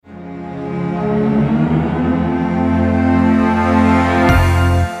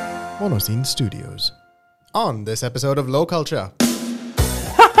Scene Studios. On this episode of Low Culture.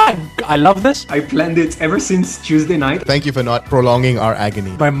 I love this. I planned it ever since Tuesday night. Thank you for not prolonging our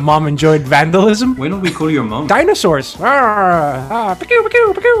agony. My mom enjoyed vandalism. When will we call your mom? Dinosaurs. Pew,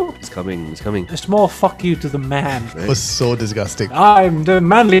 pew, pew. It's coming. A small fuck you to the man. It was so disgusting. I'm the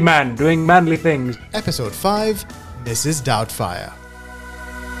manly man doing manly things. Episode 5, Mrs. Doubtfire.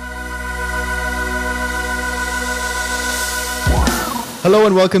 Hello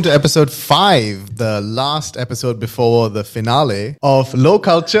and welcome to episode 5, the last episode before the finale of Low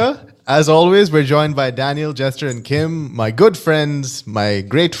Culture. As always, we're joined by Daniel, Jester, and Kim, my good friends, my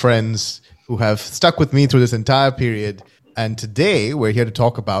great friends who have stuck with me through this entire period. And today we're here to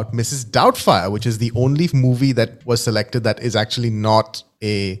talk about Mrs. Doubtfire, which is the only movie that was selected that is actually not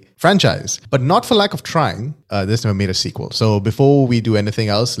a franchise. But not for lack of trying, this never made a sequel. So before we do anything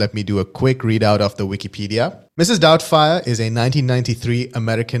else, let me do a quick readout of the Wikipedia. Mrs. Doubtfire is a 1993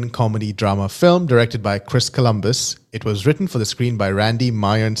 American comedy drama film directed by Chris Columbus. It was written for the screen by Randy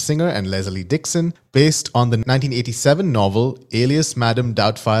Myron Singer and Leslie Dixon, based on the 1987 novel Alias Madame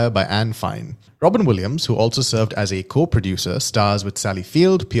Doubtfire by Anne Fine. Robin Williams, who also served as a co-producer, stars with Sally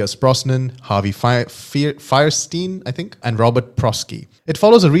Field, Pierce Brosnan, Harvey Fierstein, I think, and Robert Prosky. It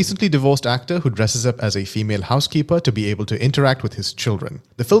follows a recently divorced actor who dresses up as a female housekeeper to be able to interact with his children.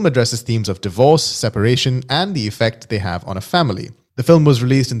 The film addresses themes of divorce, separation, and the effect they have on a family. The film was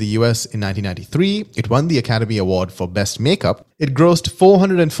released in the US in 1993. It won the Academy Award for Best Makeup. It grossed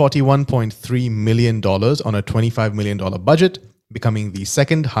 $441.3 million on a $25 million budget, becoming the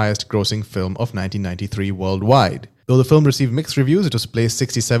second highest grossing film of 1993 worldwide. Though the film received mixed reviews, it was placed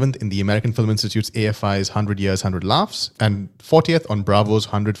 67th in the American Film Institute's AFI's 100 Years, 100 Laughs and 40th on Bravo's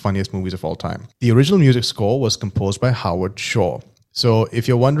 100 Funniest Movies of All Time. The original music score was composed by Howard Shore. So if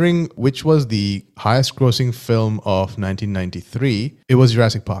you're wondering which was the highest grossing film of 1993, it was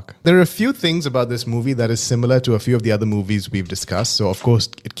Jurassic Park. There are a few things about this movie that is similar to a few of the other movies we've discussed. So of course,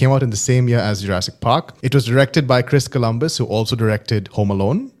 it came out in the same year as Jurassic Park. It was directed by Chris Columbus, who also directed Home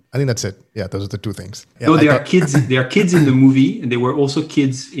Alone. I think that's it. Yeah, those are the two things. Yeah, no, there are kids in the movie, and they were also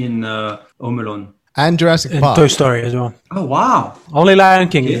kids in Home Alone. And Jurassic And Park. Toy Story as well. Oh, wow. Only Lion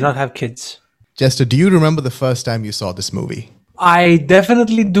King does not have kids. Jester, do you remember the first time you saw this movie? I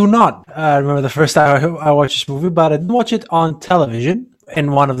definitely do not remember the first time I watched this movie, but I did watch it on television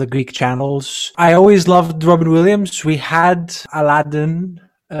in one of the Greek channels. I always loved Robin Williams. We had Aladdin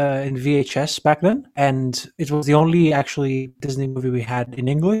in VHS back then, and it was the only actually Disney movie we had in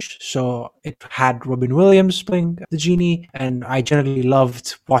English. So it had Robin Williams playing the genie, and I generally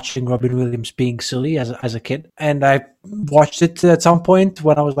loved watching Robin Williams being silly as a kid. And I watched it at some point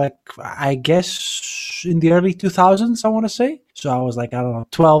when I was like, I guess in the early 2000s, I want to say. So I was like, I don't know,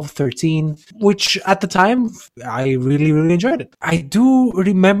 12, 13, which at the time, I really, really enjoyed it. I do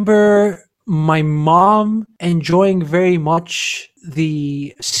remember my mom enjoying very much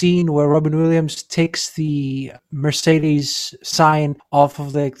the scene where Robin Williams takes the Mercedes sign off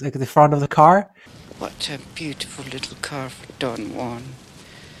of the front of the car. What a beautiful little car for Don Juan.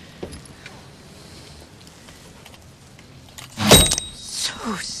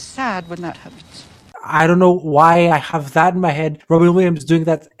 So sad when that happens. I don't know why I have that in my head. Robin Williams doing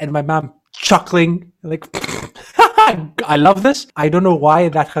that and my mom chuckling like, I love this. I don't know why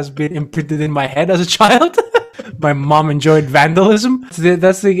that has been imprinted in my head as a child. My mom enjoyed vandalism.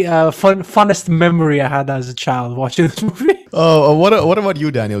 That's the funnest memory I had as a child watching this movie. Oh, what about you,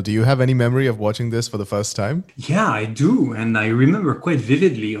 Daniel? Do you have any memory of watching this for the first time? Yeah, I do, and I remember quite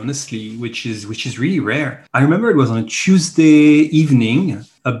vividly, honestly, which is really rare. I remember it was on a Tuesday evening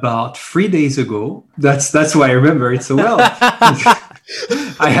about 3 days ago. That's why I remember it so well.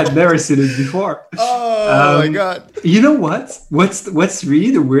 I had never seen it before. Oh my God. You know what? What's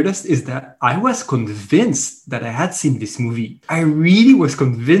really the weirdest is that I was convinced that I had seen this movie. I really was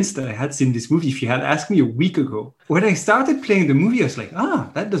convinced that I had seen this movie. If you had asked me a week ago, when I started playing the movie, I was like,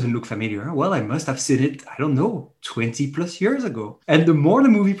 that doesn't look familiar. Well, I must have seen it, I don't know, 20 plus years ago. And the more the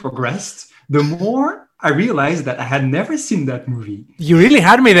movie progressed, the more I realized that I had never seen that movie. You really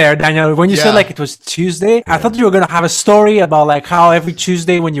had me there, Daniel. When you said like it was Tuesday, I thought you were going to have a story about like how every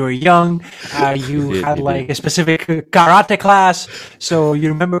Tuesday when you were young, you had like a specific karate class. So you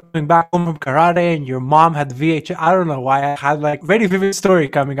remember coming back home from karate and your mom had VHS. I don't know why I had like very vivid story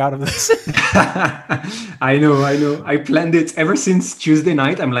coming out of this. I know. I planned it ever since Tuesday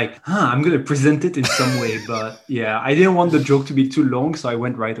night. I'm like, I'm going to present it in some way. But yeah, I didn't want the joke to be too long, so I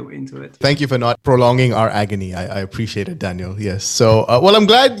went right away into it. Thank you for not prolonging sharing our agony. I appreciate it, Daniel. Yes. So, well, I'm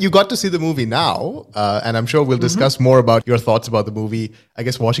glad you got to see the movie now, and I'm sure we'll discuss more about your thoughts about the movie. I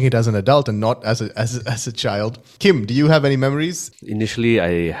guess watching it as an adult and not as a child. Kim, do you have any memories? Initially,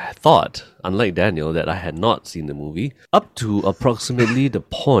 I thought, unlike Daniel, that I had not seen the movie up to approximately the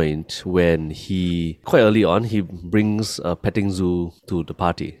point when quite early on, he brings a petting zoo to the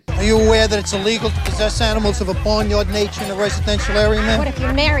party. Are you aware that it's illegal to possess animals of a barnyard nature in a residential area, ma'am? What if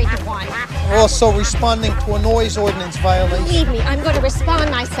you're married to one? We're also responding to a noise ordinance violation. Believe me, I'm going to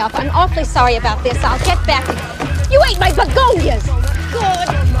respond myself. I'm awfully sorry about this. I'll get back. You ate my begonias! Good.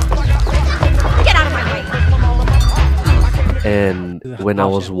 Get out of my way. And when I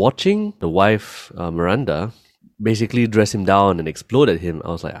was watching, the wife, Miranda, basically dress him down and explode at him. I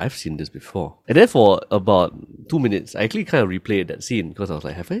was like, I've seen this before. And then for about 2 minutes, I actually kind of replayed that scene because I was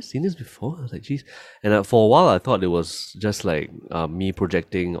like, have I seen this before? I was like, geez. And for a while, I thought it was just like me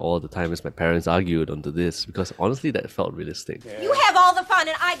projecting all the time as my parents argued onto this, because honestly, that felt realistic. You have all the fun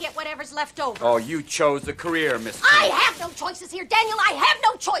and I get whatever's left over. Oh, you chose the career, Miss I have no choices here, Daniel. I have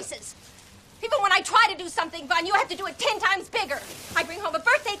no choices. Even when I try to do something fun, you have to do it 10 times bigger. I bring home a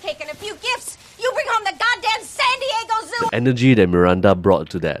birthday cake and a few gifts. You bring home the goddamn San Diego Zoo. The energy that Miranda brought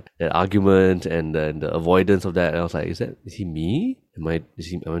to that argument and the avoidance of that, I was like, is he me? Am I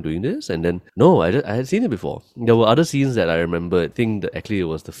doing this? And then, no, I had seen it before. There were other scenes that I remember. I think that actually it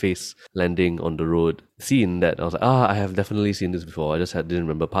was the face landing on the road scene that I was like, I have definitely seen this before. I just didn't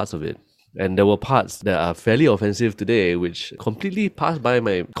remember parts of it. And there were parts that are fairly offensive today, which completely passed by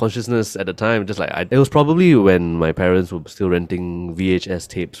my consciousness at the time. Just like, it was probably when my parents were still renting VHS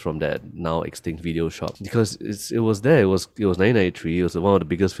tapes from that now extinct video shop. Because it was there. It was 1993. It was one of the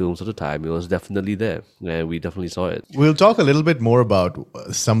biggest films of the time. It was definitely there. And we definitely saw it. We'll talk a little bit more about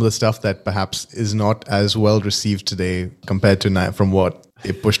some of the stuff that perhaps is not as well received today compared to from what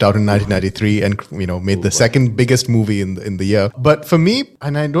it pushed out in 1993 and made the second biggest movie in the year. But for me,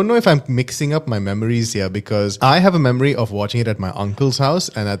 and I don't know if I'm mixing up my memories here, because I have a memory of watching it at my uncle's house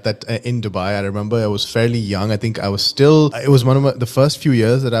and in Dubai. I remember I was fairly young. I think it was one of the first few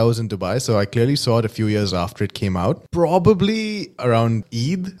years that I was in Dubai, so I clearly saw it a few years after it came out. Probably around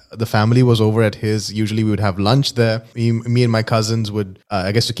Eid, the family was over at his. Usually we would have lunch there. Me and my cousins would,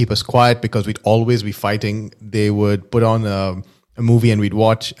 I guess to keep us quiet because we'd always be fighting, they would put on a movie and we'd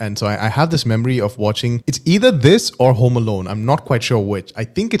watch. And so I have this memory of watching, it's either this or Home Alone. I'm not quite sure which. I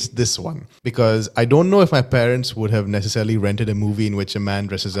think it's this one, because I don't know if my parents would have necessarily rented a movie in which a man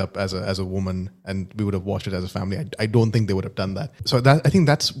dresses up as a woman and we would have watched it as a family. I don't think they would have done that. So I think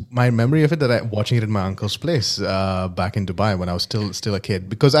that's my memory of it, that I'm watching it at my uncle's place back in Dubai when I was still a kid,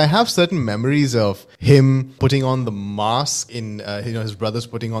 because I have certain memories of him putting on the mask his brothers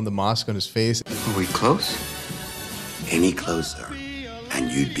putting on the mask on his face. Are we close? Any closer,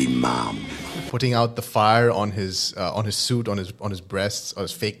 and you'd be mom. Putting out the fire on his suit, on his breasts, or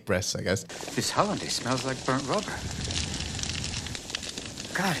his fake breasts, I guess. This holiday smells like burnt rubber.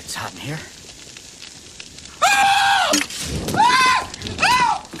 God, it's hot in here.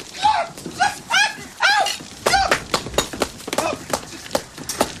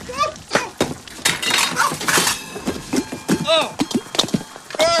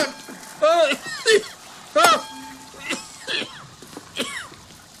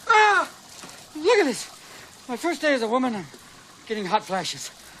 Look at this. My first day as a woman, I'm getting hot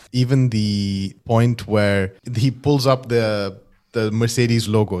flashes. Even the point where he pulls up the Mercedes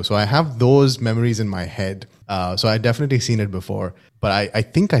logo. So I have those memories in my head. So I definitely seen it before. But I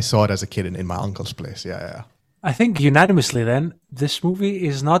think I saw it as a kid in my uncle's place. Yeah. I think unanimously then, this movie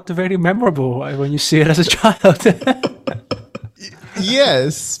is not very memorable when you see it as a child.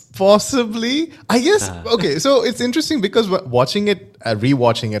 Yes, possibly. I guess. Okay, so it's interesting because watching it,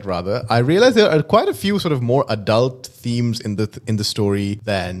 rewatching it rather, I realized there are quite a few sort of more adult themes in the story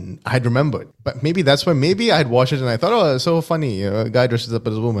than I had remembered. But maybe that's why. Maybe I had watched it and I thought, oh, it's so funny. A guy dresses up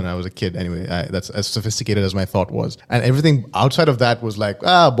as a woman. I was a kid anyway. That's as sophisticated as my thought was, and everything outside of that was like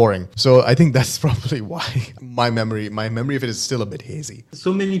boring. So I think that's probably why my memory of it is still a bit hazy.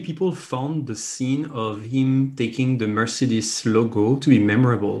 So many people found the scene of him taking the Mercedes logo to be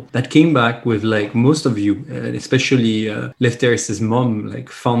memorable. That came back with like most of you, especially Lefteris' mom, like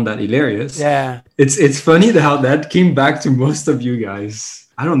found that hilarious. Yeah, it's funny how that came back to most of you guys.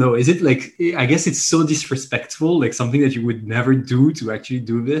 I don't know. Is it like, I guess it's so disrespectful, like something that you would never do to actually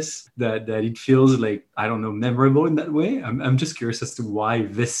do this, that it feels like, I don't know, memorable in that way. I'm just curious as to why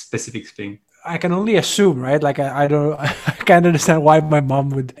this specific thing. I can only assume, right? Like I can't understand why my mom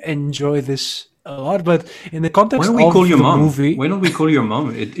would enjoy this a lot, but in the context of the movie... Why don't we call your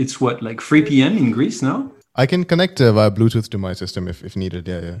mom? It's what, like 3 p.m. in Greece now? I can connect via Bluetooth to my system if needed.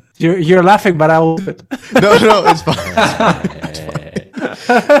 Yeah. You're laughing, but I will do it. No, it's fine.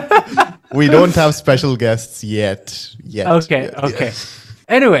 We don't have special guests yet. Okay.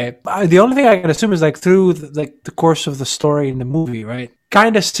 Anyway, the only thing I can assume is like through the course of the story in the movie, right?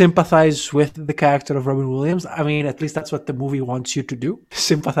 Kind of sympathize with the character of Robin Williams. I mean, at least that's what the movie wants you to do.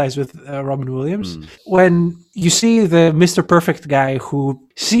 Sympathize with Robin Williams. When you see the Mr. Perfect guy who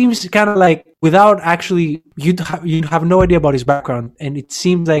seems kind of like, without actually, you have no idea about his background. And it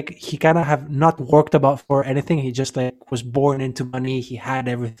seems like he kind of have not worked about for anything. He just like was born into money. He had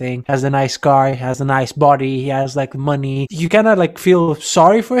everything. Has a nice car. He has a nice body. He has like money. You kind of like feel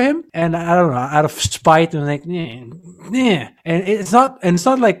sorry for him. And I don't know, out of spite and like, yeah. And it's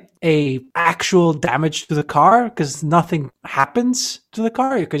not like a actual damage to the car because nothing happens to the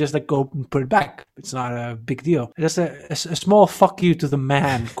car. You could just like go and put it back. It's not a big deal. Just a small fuck you to the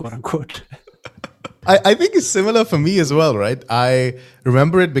man, quote unquote. I think it's similar for me as well, right? I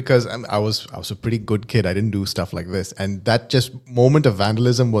remember it because I was a pretty good kid. I didn't do stuff like this. And that just moment of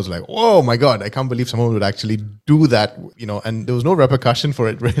vandalism was like, oh my God, I can't believe someone would actually do that, and there was no repercussion for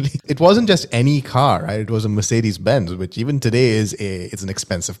it really. It wasn't just any car, right? It was a Mercedes-Benz, which even today it's an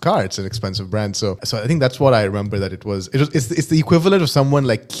expensive car. It's an expensive brand. So I think that's what I remember that it's the equivalent of someone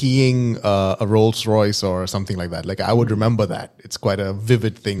like keying a Rolls Royce or something like that. Like I would remember that. It's quite a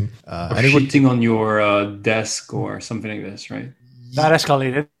vivid thing. Or shitting on your desk or something like this, right? That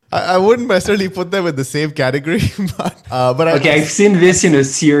escalated. I wouldn't necessarily put them in the same category, but I've seen this in a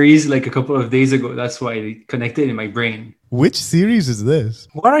series like a couple of days ago. That's why it connected in my brain. Which series is this?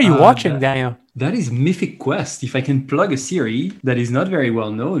 What are you watching, Daniel? That is Mythic Quest. If I can plug a series that is not very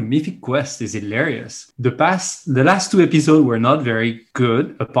well known, Mythic Quest is hilarious. The last 2 episodes were not very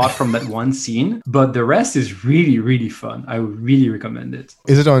good, apart from that one scene, but the rest is really, really fun. I would really recommend it.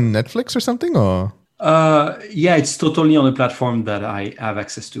 Is it on Netflix or something, or? Yeah, it's totally on a platform that I have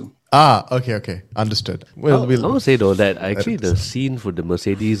access to. Okay. Understood. Well, I would say though that actually the scene for the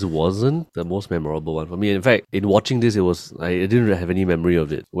Mercedes wasn't the most memorable one for me. In fact, in watching this, I didn't have any memory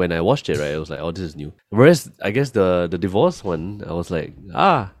of it. When I watched it, right, I was like, oh, this is new. Whereas I guess the divorce one, I was like,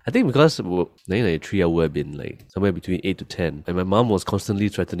 I think because 1993 I would have been like somewhere between 8 to 10, and my mom was constantly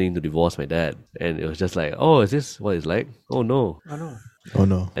threatening to divorce my dad, and it was just like, oh, is this what it's like? Oh no. Oh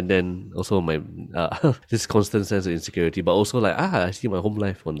no. And then also my this constant sense of insecurity, but also like I see my home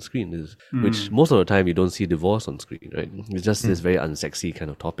life on the screen, which most of the time you don't see divorce on screen, right? It's just this very unsexy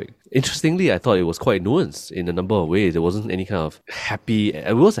kind of topic. Interestingly, I thought it was quite nuanced in a number of ways. There wasn't any kind of happy.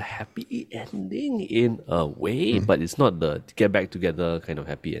 It was a happy ending in a way, but it's not the get back together kind of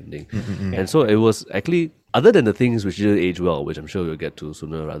happy ending. And so it was actually, other than the things which didn't age well, which I'm sure we'll get to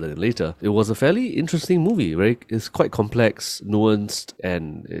sooner rather than later, it was a fairly interesting movie, right? It's quite complex, nuanced,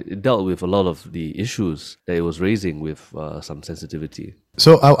 and it dealt with a lot of the issues that it was raising with some sensitivity.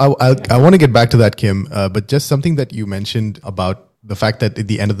 So I want to get back to that, Kim, but just something that you mentioned about the fact that at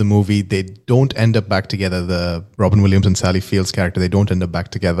the end of the movie, they don't end up back together. The Robin Williams and Sally Fields character, they don't end up back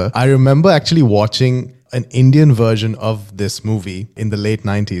together. I remember actually watching an Indian version of this movie in the late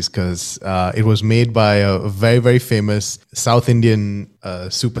 90s because it was made by a very, very famous South Indian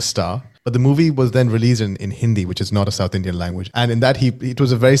superstar. But the movie was then released in Hindi, which is not a South Indian language. And in that, it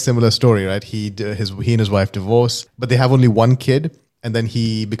was a very similar story, right? He and his wife divorce, but they have only one kid. And then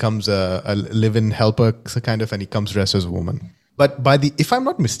he becomes a live-in helper, kind of, and he comes dressed as a woman. But if I'm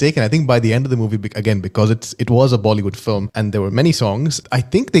not mistaken, I think by the end of the movie, again, because it was a Bollywood film and there were many songs, I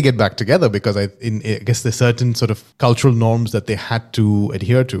think they get back together because I guess there's certain sort of cultural norms that they had to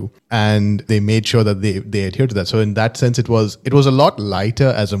adhere to, and they made sure that they adhere to that. So in that sense, it was a lot lighter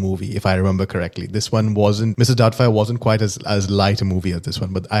as a movie, if I remember correctly. This one wasn't, Mrs. Doubtfire wasn't quite as light a movie as this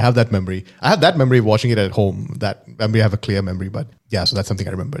one, but I have that memory. I have that memory of watching it at home. That memory, I have a clear memory, but yeah, so that's something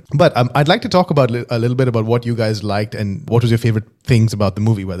I remembered. But I'd like to talk about a little bit about what you guys liked and what was your favorite things about the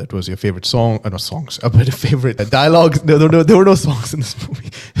movie, whether it was your favorite song, not songs, but a favorite dialogues. No, there were no songs in this movie.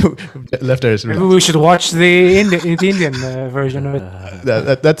 Left Iris. Maybe we should watch the Indian version of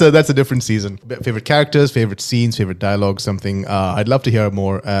it. That's a different season. Favorite characters, favorite scenes, favorite dialogue, something. I'd love to hear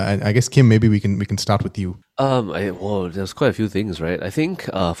more. And I guess, Kim, maybe we can start with you. There's quite a few things, right? I think,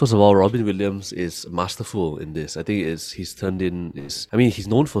 first of all, Robin Williams is masterful in this. I think he's turned in, he's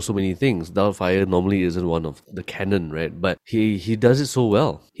known for so many things. Doubtfire normally isn't one of the canon, right? But he does it so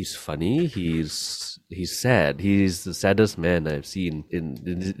well. He's funny, he's he's sad. He's the saddest man I've seen in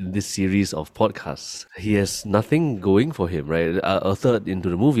this series of podcasts. He has nothing going for him, right? A third into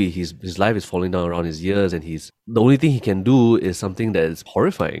the movie, his life is falling down around his ears, and the only thing he can do is something that is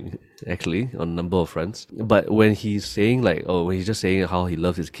horrifying, actually, on a number of fronts. But when he's saying when he's just saying how he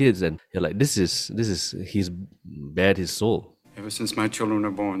loves his kids, and you're like, this is he's bared his soul. Ever since my children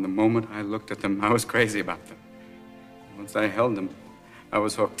were born, the moment I looked at them, I was crazy about them. Once I held them, I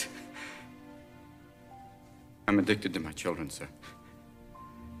was hooked. I'm addicted to my children, sir.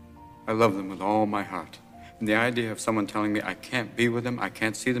 I love them with all my heart. And the idea of someone telling me I can't be with them, I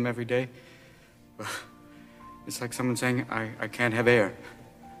can't see them every day, well, it's like someone saying I can't have air.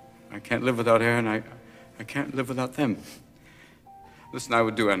 I can't live without air, and I can't live without them. Listen, I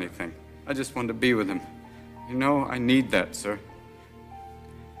would do anything. I just want to be with them. You know, I need that, sir.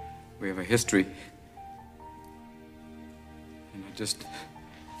 We have a history. And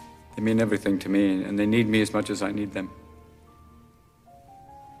they mean everything to me, and they need me as much as I need them.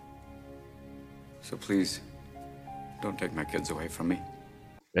 So please, don't take my kids away from me.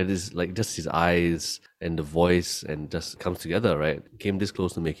 And it's like just his eyes and the voice and just comes together, right? Came this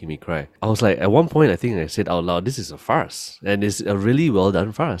close to making me cry. I was like, at one point, I think I said out loud, this is a farce. And it's a really well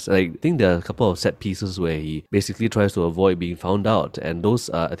done farce. I think there are a couple of set pieces where he basically tries to avoid being found out. And those,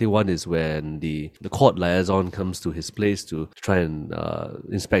 I think one is when the court liaison comes to his place to try and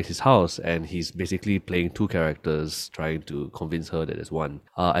inspect his house. And he's basically playing two characters, trying to convince her that it's one.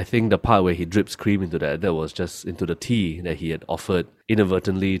 I think the part where he drips cream into that was just into the tea that he had offered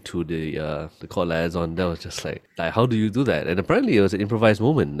inadvertently to the court liaison. That was just like how do you do that? And apparently it was an improvised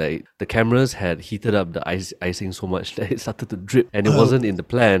moment. Like the cameras had heated up the icing so much that it started to drip, and it wasn't in the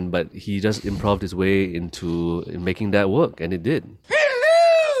plan, but he just improvised his way into making that work, and it did.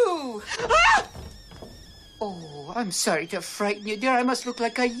 Hello! Ah! Oh, I'm sorry to frighten you, dear. I must look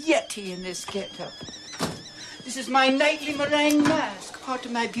like a yeti in this get-up. This is my nightly meringue mask, part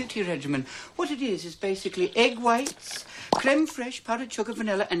of my beauty regimen. What it is basically egg whites, creme fraiche, powdered sugar,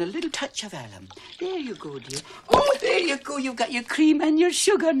 vanilla, and a little touch of alum. There you go, dear. Oh, there you go. You've got your cream and your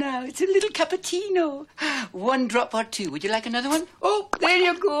sugar now. It's a little cappuccino. One drop or two. Would you like another one? Oh, there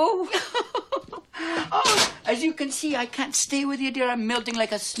you go. Oh, as you can see, I can't stay with you, dear. I'm melting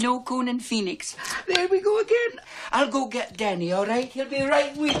like a snow cone in Phoenix. There we go again. I'll go get Danny, all right? He'll be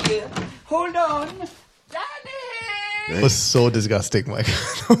right with you. Hold on. Danny! It was so disgusting, Mike.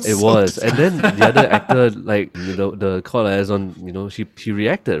 It was. And then the other actor, like, the court liaison, she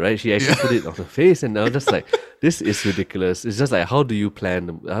reacted, right? She actually put it on her face, and I was just like, this is ridiculous. It's just like, how do you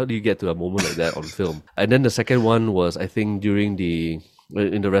get to a moment like that on film? And then the second one was, I think, in the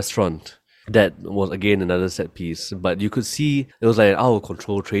restaurant. That was again another set piece, but you could see it was like an out of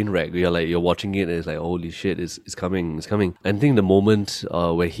control train wreck. You're watching it and it's like, holy shit, it's coming. And I think the moment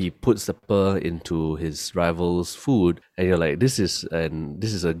where he puts the pepper into his rival's food, and you're like, this is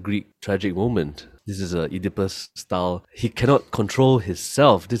a Greek tragic moment. This is a Oedipus style. He cannot control his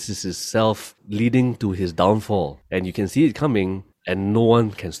self. This is his self leading to his downfall, and you can see it coming. And no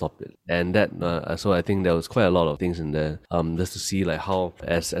one can stop it. And that, so I think there was quite a lot of things in there. Just to see like how,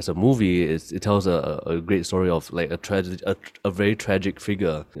 as a movie, it tells a great story of like a very tragic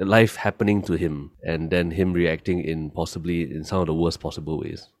figure, life happening to him, and then him reacting in some of the worst possible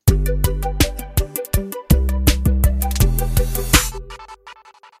ways.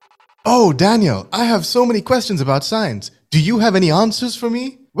 Oh, Daniel, I have so many questions about science. Do you have any answers for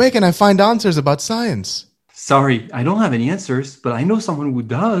me? Where can I find answers about science? Sorry, I don't have any answers, but I know someone who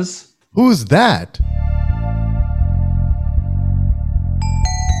does. Who's that?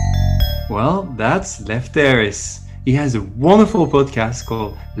 Well, that's Lefteris. He has a wonderful podcast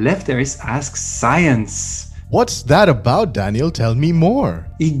called Lefteris Asks Science. What's that about, Daniel? Tell me more.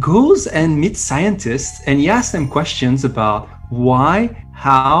 He goes and meets scientists and he asks them questions about why,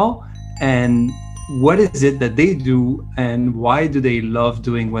 how, and what is it that they do, and why do they love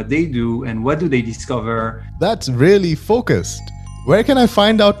doing what they do, and what do they discover? That's really focused. Where can I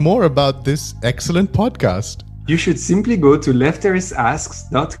find out more about this excellent podcast? You should simply go to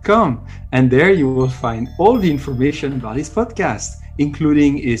lefterisasks.com, and there you will find all the information about his podcast,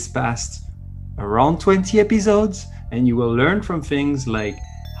 including his past around 20 episodes, and you will learn from things like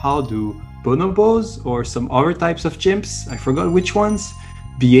how do bonobos or some other types of chimps, I forgot which ones,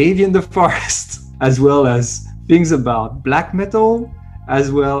 behave in the forest, as well as things about black metal,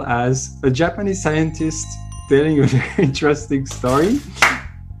 as well as a Japanese scientist telling a very interesting story.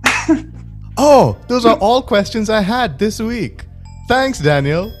 Oh, those are all questions I had this week. Thanks,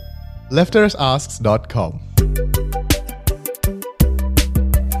 Daniel. Lefterisasks.com.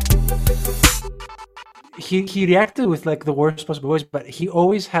 he reacted with like the worst possible ways, but he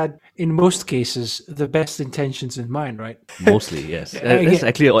always had, in most cases, the best intentions in mind, right? Mostly, yes. That's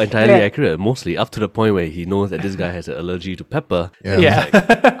actually entirely accurate. Mostly, up to the point where he knows that this guy has an allergy to pepper. Yeah.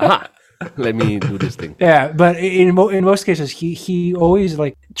 Like, aha, let me do this thing. Yeah, but in most cases, he always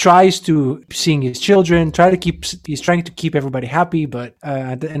like tries to seeing his children, he's trying to keep everybody happy, but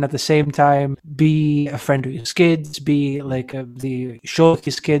and at the same time be a friend to his kids, be like show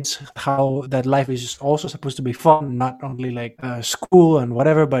his kids how that life is also supposed to be fun, not only like school and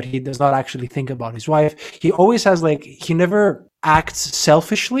whatever. But he does not actually think about his wife. He always has like, he never acts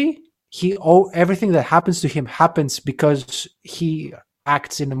selfishly. Everything that happens to him happens because he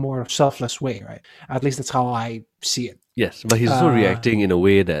acts in a more selfless way, right? At least that's how I see it. Yes, but he's also reacting in a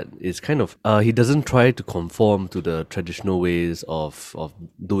way that is kind of he doesn't try to conform to the traditional ways of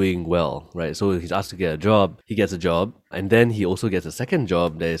doing well, right? So he's asked to get a job, he gets a job, and then he also gets a second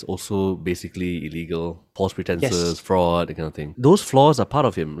job that is also basically illegal, false pretenses, fraud, that kind of thing. Those flaws are part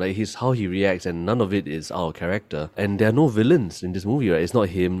of him, like he's how he reacts, and none of it is our character. And there are no villains in this movie, right? It's not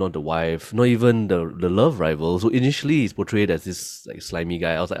him, not the wife, not even the love rival. So initially he's portrayed as this like slimy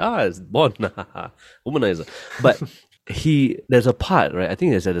guy. I was like, it's Bond, womanizer. But there's a part, right? I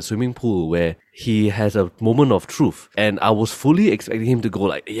think it's at the swimming pool where he has a moment of truth, and I was fully expecting him to go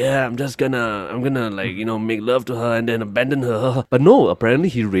like, yeah, I'm gonna like, make love to her and then abandon her. But no, apparently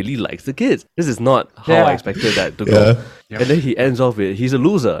he really likes the kids. This is not how I expected that to go. And then he ends off with, he's a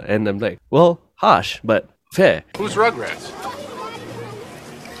loser, and I'm like, well, harsh, but fair. Who's Rugrats?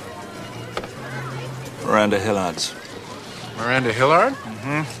 Miranda Hillard's. Miranda Hillard?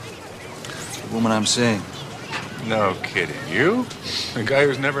 Mm-hmm. The woman I'm seeing. No kidding. You? A guy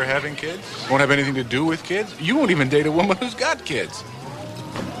who's never having kids? Won't have anything to do with kids? You won't even date a woman who's got kids.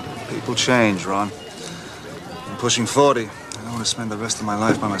 People change, Ron. I'm pushing 40. I don't want to spend the rest of my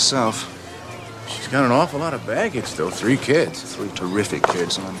life by myself. She's got an awful lot of baggage, though. 3 kids. 3 terrific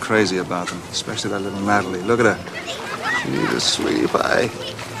kids, and I'm crazy about them. Especially that little Natalie. Look at her. She's asleep,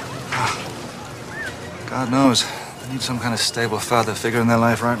 God knows. They need some kind of stable father figure in their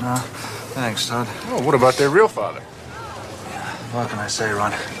life right now. Thanks, Todd. Oh, what about their real father? What can I say,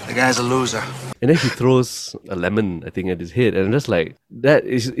 Ron? The guy's a loser. And then he throws a lemon, I think, at his head. And I'm just like, that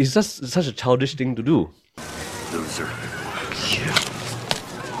is just such a childish thing to do. Loser. Yeah.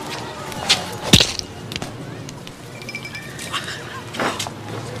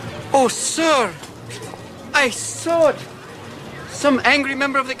 Oh, sir! I saw it! Some angry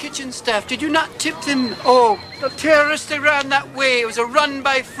member of the kitchen staff. Did you not tip them? Oh, the terrorists, they ran that way. It was a run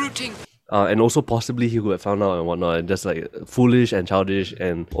by fruiting. And also possibly he would have found out and whatnot, and just like foolish and childish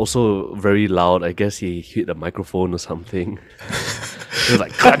and also very loud. I guess he hit a microphone or something. It was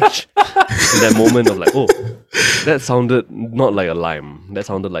like crunch. In that moment of like, oh, that sounded not like a lime. That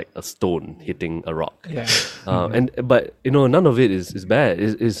sounded like a stone hitting a rock. Yeah. But none of it is bad.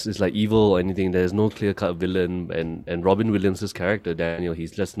 It's like evil or anything. There's no clear cut villain, and Robin Williams' character Daniel,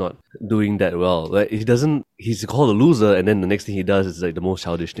 he's just not doing that well. Like he's called a loser, and then the next thing he does is like the most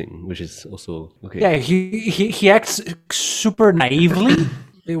childish thing, which is also okay. Yeah, he acts super naively.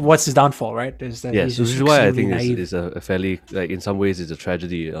 What's his downfall, right? Is that yes, which is why I think it's a fairly, like, in some ways it's a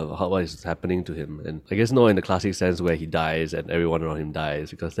tragedy of what is happening to him. And I guess not in the classic sense where he dies and everyone around him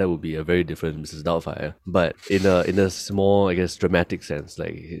dies, because that would be a very different Mrs. Doubtfire. But in a small, I guess, dramatic sense,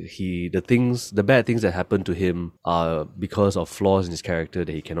 like the bad things that happen to him are because of flaws in his character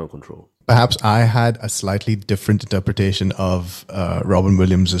that he cannot control. Perhaps I had a slightly different interpretation of Robin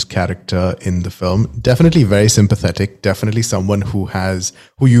Williams' character in the film. Definitely very sympathetic. Definitely someone who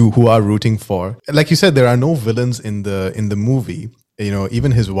are rooting for. Like you said, there are no villains in the movie.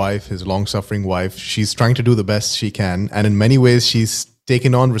 Even his wife, his long-suffering wife, she's trying to do the best she can, and in many ways she's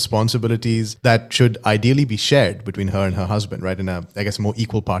taken on responsibilities that should ideally be shared between her and her husband, right? In a, I guess, more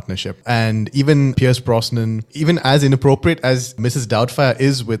equal partnership. And even Pierce Brosnan, even as inappropriate as Mrs. Doubtfire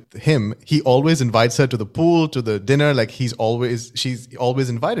is with him, he always invites her to the pool, to the dinner. Like she's always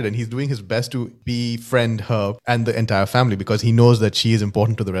invited, and he's doing his best to befriend her and the entire family because he knows that she is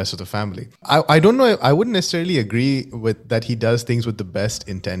important to the rest of the family. I don't know. I wouldn't necessarily agree with that he does things with the best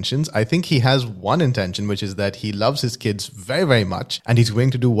intentions. I think he has one intention, which is that he loves his kids very, very much, and he's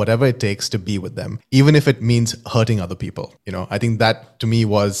willing to do whatever it takes to be with them, even if it means hurting other people. I think that to me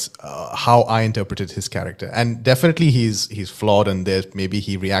was how I interpreted his character. And definitely he's flawed, and maybe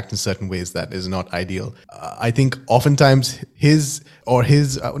he reacts in certain ways that is not ideal. I think oftentimes his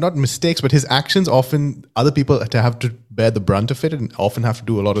not mistakes, but his actions, often other people have to bear the brunt of it and often have to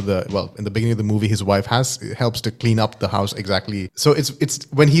do a lot of in the beginning of the movie, his wife helps to clean up the house. Exactly. So it's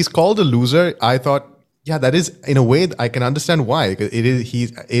when he's called a loser, I thought Yeah, that is, in a way, I can understand why.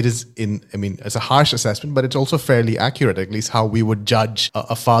 It's a harsh assessment, but it's also fairly accurate, at least how we would judge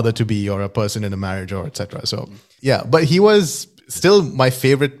a father to be, or a person in a marriage, or etc. So, yeah, but he was still my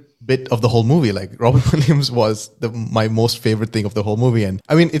favorite bit of the whole movie. Like, Robin Williams was my most favorite thing of the whole movie. And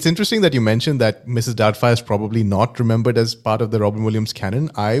I mean, it's interesting that you mentioned that Mrs. Doubtfire is probably not remembered as part of the Robin Williams canon.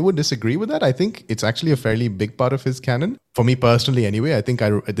 I would disagree with that. I think it's actually a fairly big part of his canon. For me personally, anyway, I think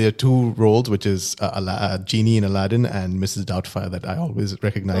there are two roles, which is Genie in Aladdin and Mrs. Doubtfire, that I always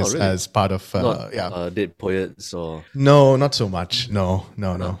recognize as part of. Dead Poets or no, not so much. No.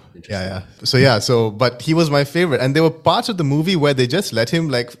 But he was my favorite, and there were parts of the movie where they just let him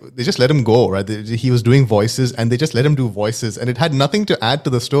go. Right, he was doing voices, and they just let him do voices, and it had nothing to add to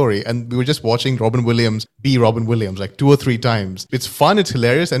the story. And we were just watching Robin Williams be Robin Williams like 2 or 3 times. It's fun, it's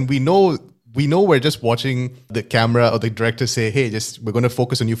hilarious, and we know we're just watching the camera or the director say, hey, we're going to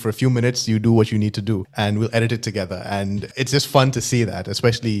focus on you for a few minutes. You do what you need to do, and we'll edit it together. And it's just fun to see that,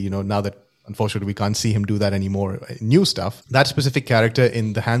 especially, now that unfortunately we can't see him do that anymore. New stuff. That specific character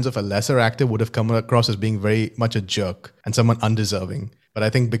in the hands of a lesser actor would have come across as being very much a jerk and someone undeserving. But I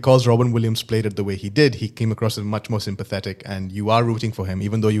think because Robin Williams played it the way he did, he came across as much more sympathetic, and you are rooting for him,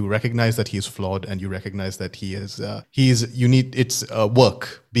 even though you recognize that he's flawed and you recognize that it's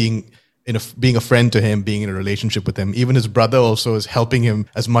work being a friend to him, being in a relationship with him. Even his brother also is helping him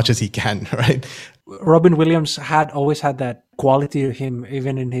as much as he can, right? Robin Williams always had that quality to him,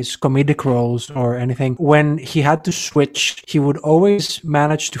 even in his comedic roles or anything. When he had to switch, he would always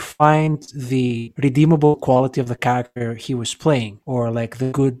manage to find the redeemable quality of the character he was playing, or like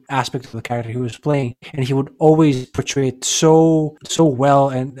the good aspect of the character he was playing. And he would always portray it so well,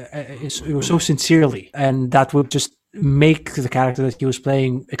 and it was so sincerely. And that would just make the character that he was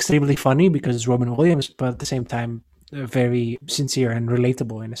playing extremely funny because it's Robin Williams, but at the same time very sincere and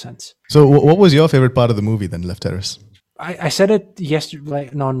relatable in a sense. So what was your favorite part of the movie then, Left Terrace? I said it yesterday,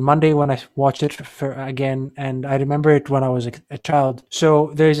 on Monday when I watched it again, and I remember it when I was a child.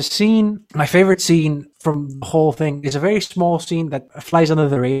 So there's a scene, my favorite scene from the whole thing is a very small scene that flies under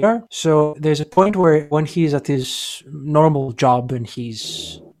the radar. So there's a point where when he's at his normal job and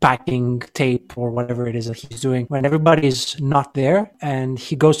he's packing tape or whatever it is that he's doing, when everybody's not there, and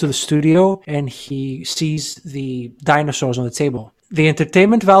he goes to the studio and he sees the dinosaurs on the table. The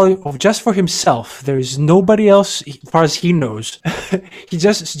entertainment value of just for himself, there is nobody else as far as he knows. He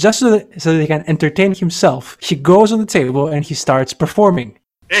just so that he can entertain himself, he goes on the table and he starts performing.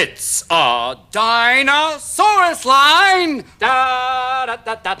 It's a Dinosaurus line! Da da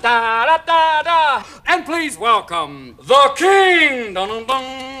da da da da da da! And please welcome the King! Dun dun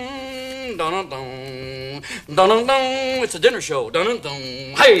dun! Dun dun dun! Dun dun dun! It's a dinner show! Dun dun dun!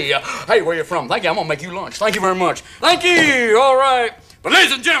 Hey, where you from? Thank you, I'm gonna make you lunch. Thank you very much. Thank you! Alright. But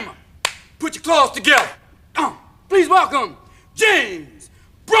ladies and gentlemen, put your claws together. Please welcome James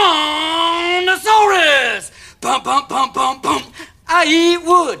Brontosaurus! Bum bum bum bum bum! I eat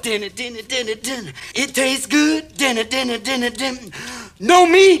wood, dinner, dinner, dinner, dinner. It tastes good, dinner, dinner, dinner, dinner. No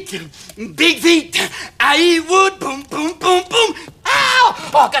meat, big feet. I eat wood, boom, boom, boom, boom.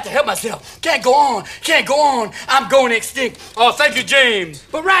 Ow! Oh, I got to help myself. Can't go on. I'm going extinct. Oh, thank you, James.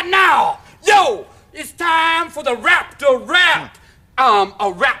 But right now, it's time for the Raptor Rap. I'm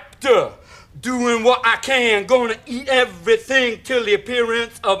a raptor, doing what I can. Gonna eat everything till the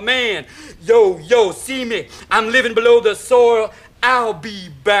appearance of man. Yo, see me. I'm living below the soil. I'll be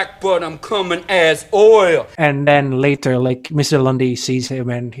back, but I'm coming as oil. And then later, like, Mr. Lundy sees him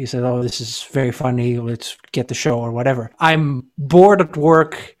and he says, oh, this is very funny. Let's get the show or whatever. I'm bored at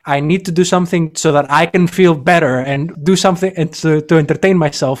work. I need to do something so that I can feel better and do something and to entertain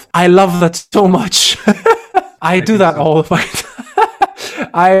myself. I love that so much. I do that all the fucking time.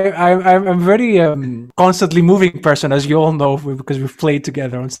 I'm a very constantly moving person, as you all know, because we've played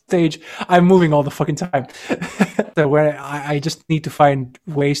together on stage. I'm moving all the fucking time. So where I just need to find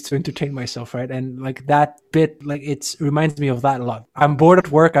ways to entertain myself, right? And like that bit, like it reminds me of that a lot. I'm bored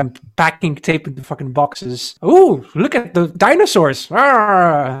at work. I'm packing tape into fucking boxes. Ooh, look at the dinosaurs!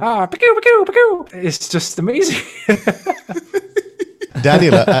 It's just amazing.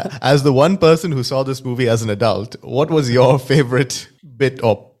 Daniel, as the one person who saw this movie as an adult, what was your favorite bit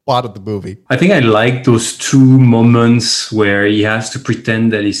or part of the movie? I think I like those two moments where he has to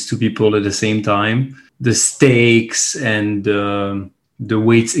pretend that he's two people at the same time. The stakes and the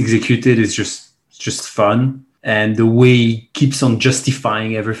way it's executed is just fun. And the way he keeps on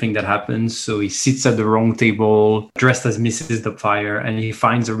justifying everything that happens. So he sits at the wrong table, dressed as Mrs. Doubtfire, and he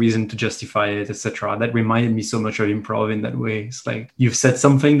finds a reason to justify it, etc. That reminded me so much of improv in that way. It's like, you've said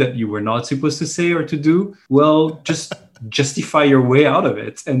something that you were not supposed to say or to do. Well, just justify your way out of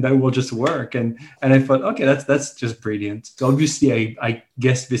it, and that will just work. And I thought, okay, that's just brilliant. So obviously, I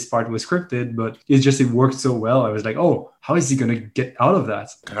guess this part was scripted, but it worked so well. I was like, oh, how is he gonna get out of that?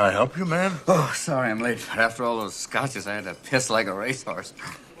 Can I help you, man? Oh, sorry I'm late, but after all those scotches, I had to piss like a racehorse.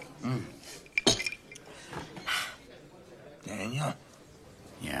 Daniel?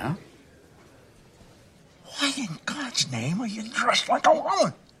 Yeah? Why in God's name are you dressed like a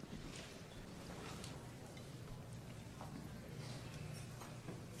woman?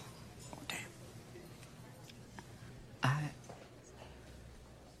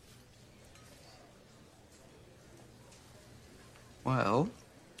 Well,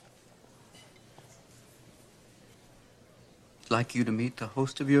 I'd like you to meet the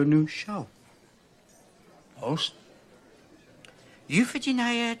host of your new show. Host?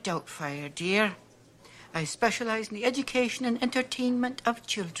 Euphigenia Doubtfire, dear. I specialize in the education and entertainment of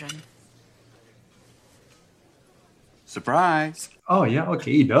children. Surprise! Oh yeah,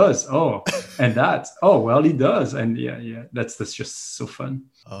 okay, he does. Oh, and that. Oh well, he does. And yeah, that's just so fun.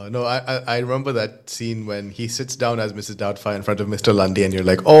 No, I remember that scene when he sits down as Mrs. Doubtfire in front of Mr. Lundy, and you're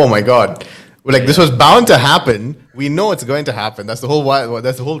like, oh my god, like this was bound to happen. We know it's going to happen. That's the whole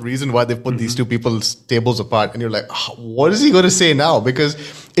That's the whole reason why they put these two people's tables apart. And you're like, oh, what is he going to say now? Because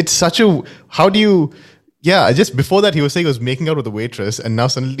it's such a. How do you? Yeah, just before that, he was saying he was making out with the waitress, and now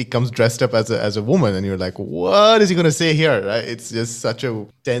suddenly he comes dressed up as a woman, and you're like, what is he going to say here? Right? It's just such a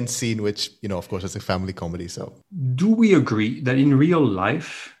tense scene, which, of course, it's a family comedy. So, do we agree that in real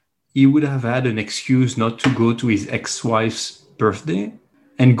life, he would have had an excuse not to go to his ex-wife's birthday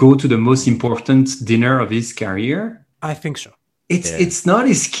and go to the most important dinner of his career? I think so. It's not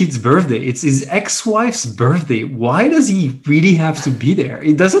his kid's birthday. It's his ex-wife's birthday. Why does he really have to be there?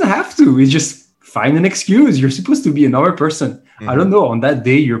 He doesn't have to. It's just find an excuse. You're supposed to be another person. Mm-hmm. I don't know. On that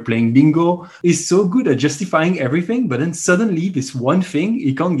day, you're playing bingo. He's so good at justifying everything, but then suddenly this one thing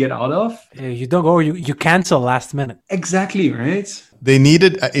he can't get out of. You don't go. You cancel last minute. Exactly, right? They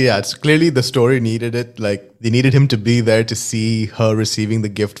needed, it's clearly the story needed it. Like, they needed him to be there to see her receiving the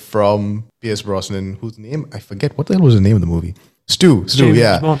gift from Pierce Brosnan, whose name, I forget. What the hell was the name of the movie? Stu, James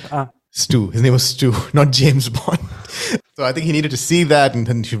yeah. Bond. Stu. His name was Stu, not James Bond. So I think he needed to see that and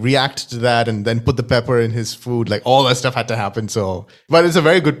then to react to that and then put the pepper in his food. Like, all that stuff had to happen. So, but it's a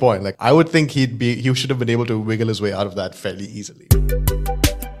very good point. Like, I would think he should have been able to wiggle his way out of that fairly easily.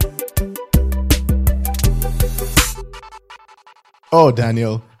 Oh,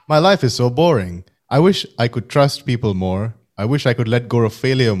 Daniel, my life is so boring. I wish I could trust people more. I wish I could let go of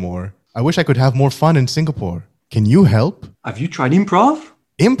failure more. I wish I could have more fun in Singapore. Can you help? Have you tried improv?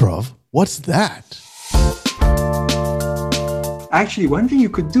 Improv? What's that? Actually, one thing you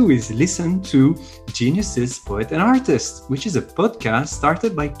could do is listen to Geniuses, Poet and Artist, which is a podcast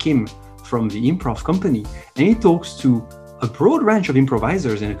started by Kim from the Improv Company. And he talks to a broad range of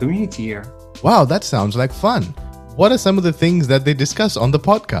improvisers in the community here. Wow, that sounds like fun. What are some of the things that they discuss on the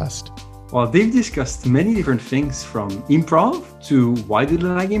podcast? Well, they've discussed many different things, from improv to why do they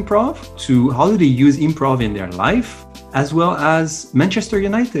like improv to how do they use improv in their life, as well as Manchester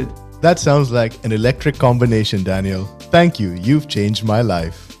United. That sounds like an electric combination, Daniel. Thank you. You've changed my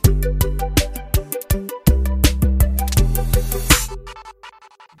life.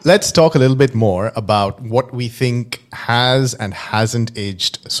 Let's talk a little bit more about what we think has and hasn't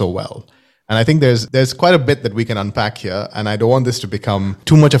aged so well. And I think there's quite a bit that we can unpack here, and I don't want this to become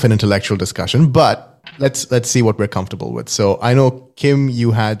too much of an intellectual discussion, but let's see what we're comfortable with. So I know, Kim,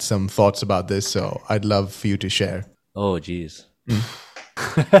 you had some thoughts about this, so I'd love for you to share. Oh, geez.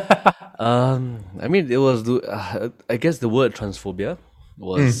 I mean, it was, I guess the word transphobia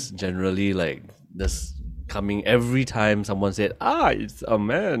was generally like this coming every time someone said, it's a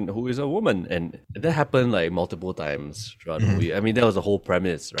man who is a woman. And that happened like multiple times throughout the movie. I mean, that was the whole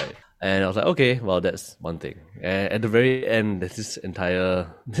premise, right? And I was like, okay, well, that's one thing. And at the very end, there's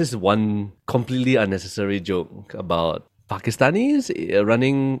this one completely unnecessary joke about Pakistanis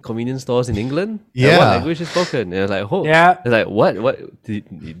running convenience stores in England. Yeah. And what language is spoken? And I was like, oh. Yeah. It's like, what? They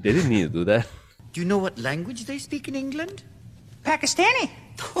didn't need to do that. Do you know what language they speak in England? Pakistani.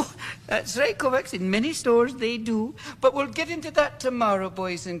 Oh, that's right, Kovacs. In many stores they do. But we'll get into that tomorrow,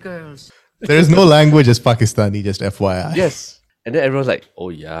 boys and girls. There is no language as Pakistani, just FYI. Yes. And then everyone's like, oh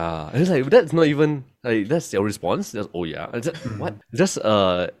yeah. And it's like, that's not even, like, that's your response? Just, oh yeah. It's like, what? Just,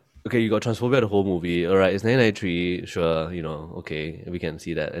 okay, you got transphobia the whole movie. All right, it's 1993. Sure, okay, we can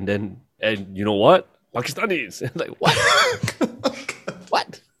see that. And you know what? Pakistanis. Like, what?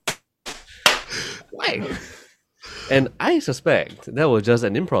 What? Why? And I suspect that was just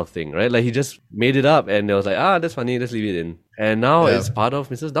an improv thing, right? Like, he just made it up and they was like, that's funny, let's leave it in. And now it's part of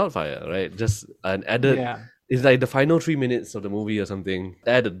Mrs. Doubtfire, right? Just an added... Yeah. it's like the final 3 minutes of the movie or something.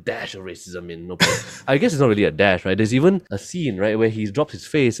 Add a dash of racism in. No problem. I guess it's not really a dash, right? There's even a scene, right, where he drops his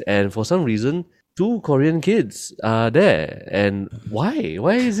face, and for some reason, 2 Korean kids are there. And why?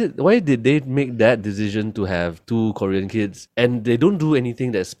 Why did they make that decision to have 2 Korean kids? And they don't do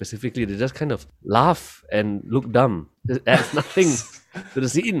anything that specifically, they just kind of laugh and look dumb. It adds nothing to the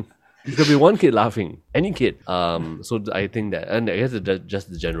scene. It could be one kid laughing, any kid. So I think that, and I guess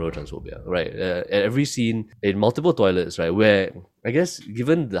just the general transphobia, right? At every scene in multiple toilets, right? Where I guess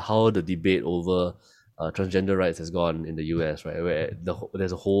given how the debate over transgender rights has gone in the US, right? Where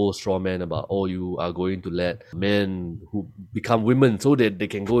there's a whole straw man about, oh, you are going to let men who become women so that they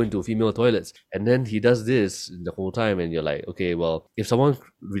can go into female toilets. And then he does this the whole time, and you're like, okay, well, if someone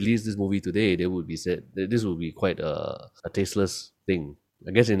released this movie today, they would be said this would be quite a tasteless thing. I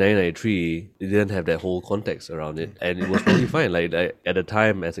guess in 1993, they didn't have that whole context around it, and it was totally fine. Like at the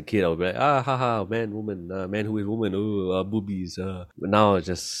time, as a kid, I would be like, haha, man, woman, man who is woman, boobies. But now it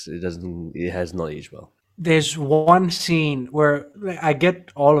has not aged well. There's one scene where I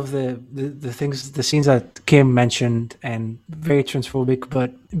get all of the things, the scenes that Kim mentioned, and very transphobic,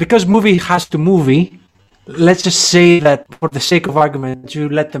 but because movie has to movie, let's just say that for the sake of argument, you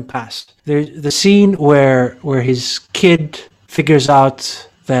let them pass. There's the scene where his kid figures out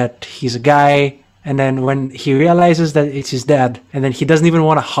that he's a guy, and then when he realizes that it's his dad, and then he doesn't even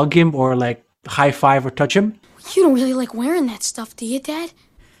want to hug him or like high five or touch him. You don't really like wearing that stuff, do you, Dad?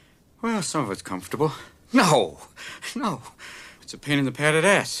 Well, some of it's comfortable. No. It's a pain in the padded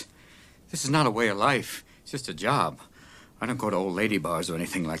ass. This is not a way of life. It's just a job. I don't go to old lady bars or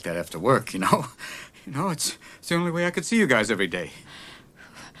anything like that after work, you know? It's the only way I could see you guys every day.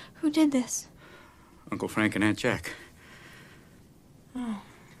 Who did this? Uncle Frank and Aunt Jack. Oh.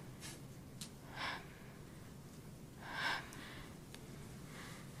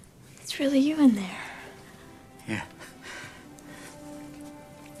 It's really you in there. Yeah.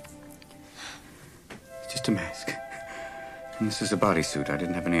 Just a mask. And this is a bodysuit. I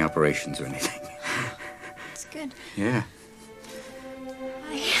didn't have any operations or anything. It's good. Yeah.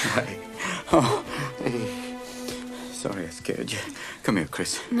 Hi. Oh, hey. Sorry I scared you. Come here,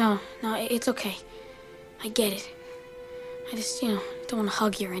 Chris. No, it's okay. I get it. I just, don't want to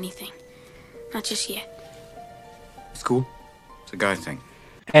hug you or anything. Not just yet. It's cool. It's a guy thing.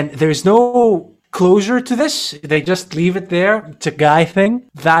 And there's no closure to this. They just leave it there. It's a guy thing.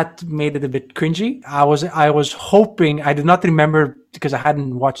 That made it a bit cringy. I was hoping, I did not remember because I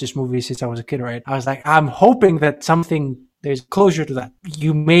hadn't watched this movie since I was a kid, right? I was like, I'm hoping that there's closure to that.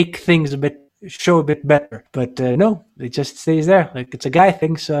 You make things show a bit better. But no, it just stays there. Like, it's a guy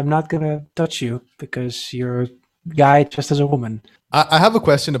thing, so I'm not going to touch you because you're a guy just as a woman. I have a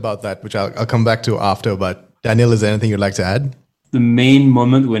question about that, which I'll come back to after. But Daniel, is there anything you'd like to add? The main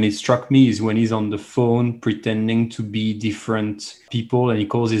moment when it struck me is when he's on the phone pretending to be different people, and he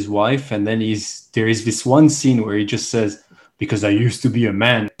calls his wife, and then there is this one scene where he just says, "Because I used to be a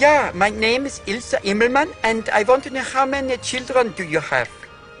man." Yeah, my name is Ilse Immelmann, and I want to know how many children do you have?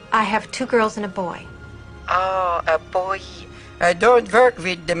 I have 2 girls and a boy. Oh, a boy. I don't work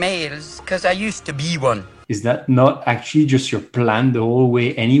with the males, because I used to be one. Is that not actually just your plan the whole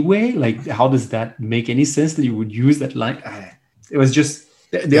way anyway? Like, how does that make any sense that you would use that line? It was just,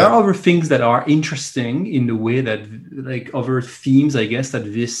 there are other things that are interesting in the way that, like, other themes, I guess,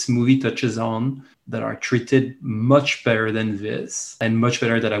 that this movie touches on that are treated much better than this, and much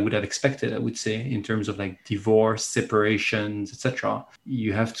better than I would have expected, I would say, in terms of like divorce, separations, etc.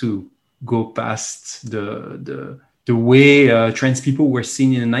 You have to go past the way trans people were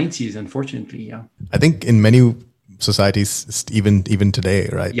seen in the 90s, unfortunately. Yeah, I think in many societies, even today,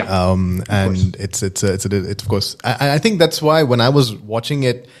 right? Yeah, and it's of course. I think that's why when I was watching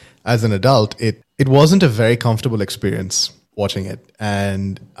it as an adult, it wasn't a very comfortable experience watching it,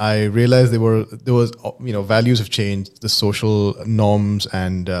 and I realized there was values have changed, the social norms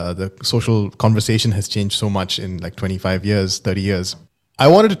and the social conversation has changed so much in like 25 years, 30 years. I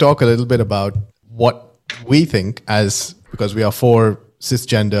wanted to talk a little bit about what we think, because we are 4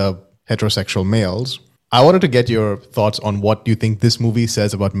 cisgender heterosexual males. I wanted to get your thoughts on what you think this movie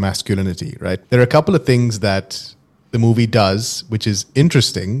says about masculinity, right? There are a couple of things that the movie does, which is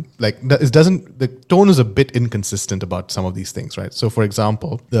interesting. Like, the tone is a bit inconsistent about some of these things, right? So, for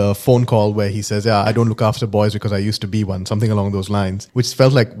example, the phone call where he says, I don't look after boys because I used to be one, something along those lines, which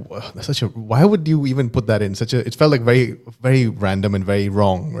felt like why would you even put that in? It felt like very, very random and very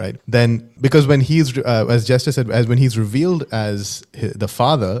wrong, right? Then, because when he's, as Jester said, when he's revealed as the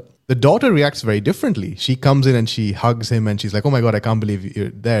father, the daughter reacts very differently. She comes in and she hugs him and she's like, "Oh my God, I can't believe you're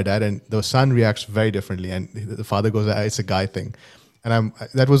there, Dad." And the son reacts very differently. And the father goes, "It's a guy thing." and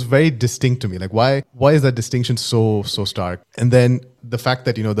that was very distinct to me. Like, why is that distinction so stark? And then the fact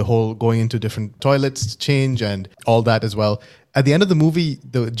that, the whole going into different toilets change and all that as well. At the end of the movie,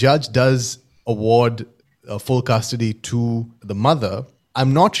 the judge does award full custody to the mother.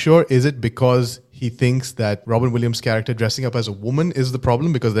 I'm not sure, is it because he thinks that Robin Williams' character dressing up as a woman is the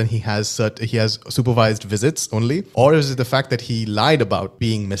problem because then he has supervised visits only? Or is it the fact that he lied about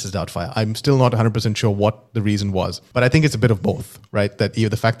being Mrs. Doubtfire? I'm still not 100% sure what the reason was. But I think it's a bit of both, right? That the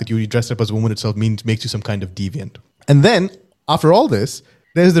fact that you dressed up as a woman itself makes you some kind of deviant. And then, after all this,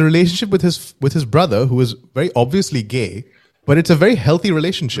 there's the relationship with his brother, who is very obviously gay, but it's a very healthy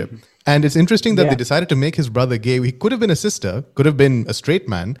relationship. And it's interesting that they decided to make his brother gay. He could have been a sister, could have been a straight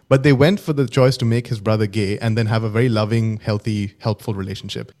man, but they went for the choice to make his brother gay and then have a very loving, healthy, helpful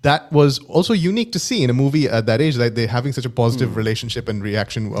relationship. That was also unique to see in a movie at that age, like they're having such a positive relationship and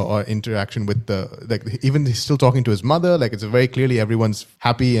reaction or interaction with even he's still talking to his mother. Like, it's very clearly everyone's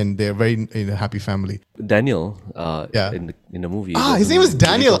happy and they're very in a happy family. Daniel, in the movie. His name was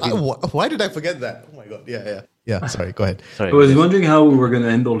Daniel. Why did I forget that? Oh my God. Yeah, sorry, go ahead. I was wondering how we were going to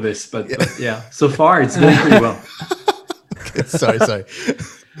end all this, but yeah, so far it's going pretty well. Sorry.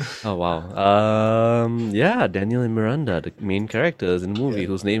 Oh, wow. Daniel and Miranda, the main characters in the movie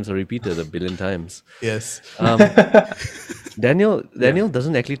whose names are repeated a billion times. Yes. Daniel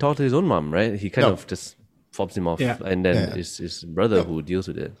doesn't actually talk to his own mom, right? He kind of just fobs him off, and then it's his brother who deals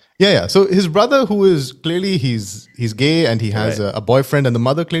with it. Yeah. So his brother, who is clearly he's gay and he has a boyfriend, and the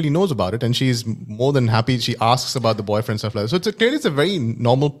mother clearly knows about it, and she's more than happy. She asks about the boyfriend, stuff like that. So it's a very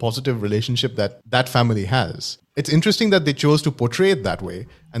normal, positive relationship that family has. It's interesting that they chose to portray it that way,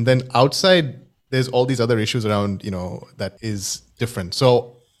 and then outside there's all these other issues around, that is different.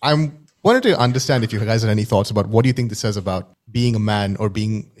 So I'm wanted to understand if you guys had any thoughts about what do you think this says about being a man or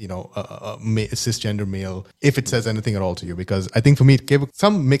being, a cisgender male, if it says anything at all to you, because I think for me it gave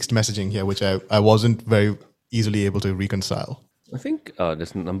some mixed messaging here, which I wasn't very easily able to reconcile. I think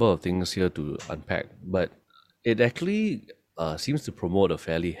there's a number of things here to unpack, but it actually seems to promote a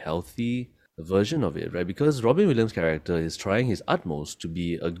fairly healthy version of it, right? Because Robin Williams' character is trying his utmost to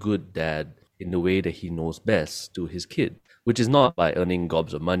be a good dad in the way that he knows best to his kid, which is not by earning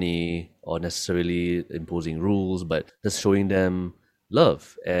gobs of money or necessarily imposing rules, but just showing them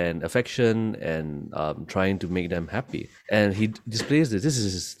love and affection and trying to make them happy. And he displays this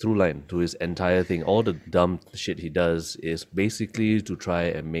is his through line to his entire thing. All the dumb shit he does is basically to try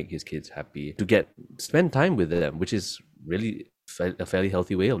and make his kids happy, to spend time with them, which is really a fairly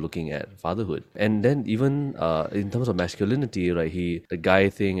healthy way of looking at fatherhood. And then even in terms of masculinity, right, the guy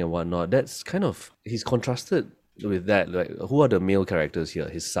thing and whatnot, that's kind of, he's contrasted with that. Like, who are the male characters here?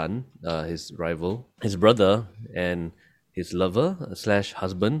 His son, his rival, his brother, and his lover /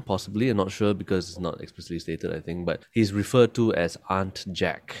 husband, possibly. I'm not sure because it's not explicitly stated, I think, but he's referred to as Aunt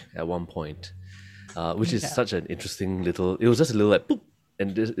Jack at one point, which is such an interesting little, it was just a little like, boop,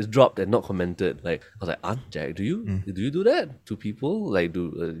 and it's dropped and not commented. Like, I was like, Aunt Jack, do you do that to people? Like,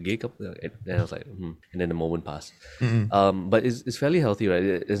 do a gay couple? And I was like, And then the moment passed. But it's fairly healthy,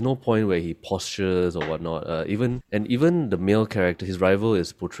 right? There's no point where he postures or whatnot. Even the male character, his rival,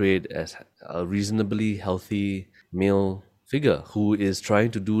 is portrayed as a reasonably healthy male figure who is trying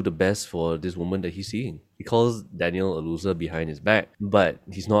to do the best for this woman that he's seeing. He calls Daniel a loser behind his back, but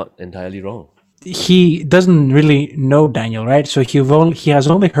he's not entirely wrong. He doesn't really know Daniel, right? So he has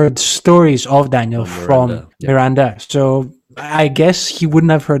only heard stories of Daniel from Miranda. So I guess he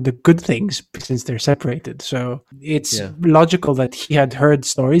wouldn't have heard the good things since they're separated. So it's logical that he had heard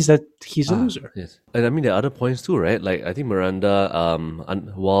stories that he's a loser. Yes. And I mean, there are other points too, right? Like, I think Miranda,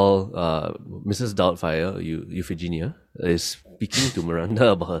 while Mrs. Doubtfire, Euphigenia, is speaking to Miranda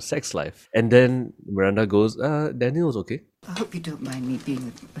about her sex life. And then Miranda goes, Daniel's okay. I hope you don't mind me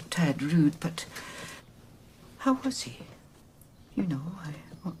being a tad rude, but how was he?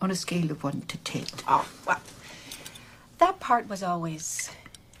 On a scale of 1 to 10. Oh, well, that part was always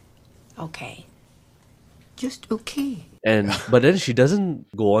okay. Just okay. But then she doesn't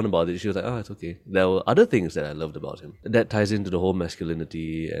go on about it. She was like, it's okay. There were other things that I loved about him. That ties into the whole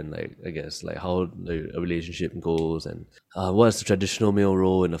masculinity and, like, I guess, like how a relationship goes and what's the traditional male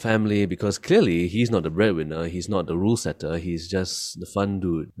role in a family, because clearly he's not the breadwinner, he's not the rule setter, he's just the fun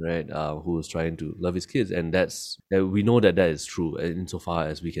dude, right? Who's trying to love his kids. And we know that is true insofar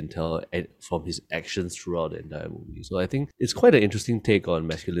as we can tell from his actions throughout the entire movie. So I think it's quite an interesting take on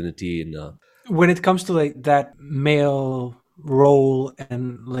masculinity in when it comes to like that male role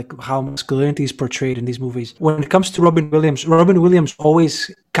and like how masculinity is portrayed in these movies. When it comes to Robin Williams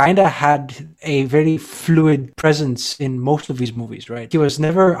always kind of had a very fluid presence in most of his movies, right? He was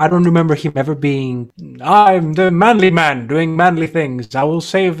never, I don't remember him ever being, I'm the manly man doing manly things. I will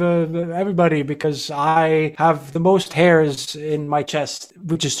save everybody because I have the most hairs in my chest,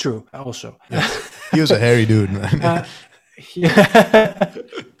 which is true also. Yes. He was a hairy dude, man. Yeah.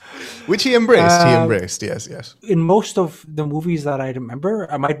 Which he embraced. Yes. In most of the movies that I remember,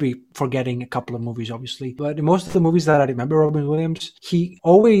 I might be forgetting a couple of movies, obviously, but in most of the movies that I remember, Robin Williams, he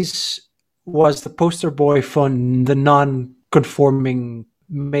always was the poster boy for the non-conforming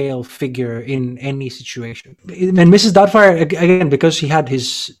male figure in any situation. And Mrs. Doubtfire, again, because he had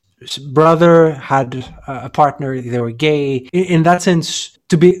his brother, had a partner, they were gay. In that sense,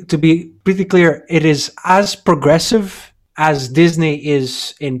 to be pretty clear, it is as progressive as Disney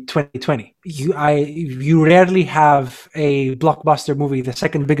is in 2020. You rarely have a blockbuster movie, the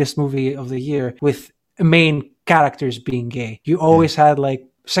second biggest movie of the year, with main characters being gay. You always had like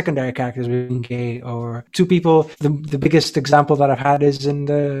secondary characters being gay, or two people. The biggest example that I've had is in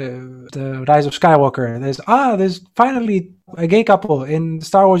the Rise of Skywalker. There's finally a gay couple in the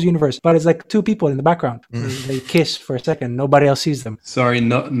Star Wars universe, but it's like two people in the background. They kiss for a second. Nobody else sees them. Sorry,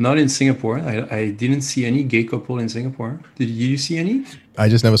 not in Singapore. I didn't see any gay couple in Singapore. Did you see any? I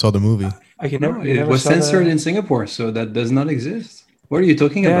just never saw the movie. It was censored in Singapore, so that does not exist. What are you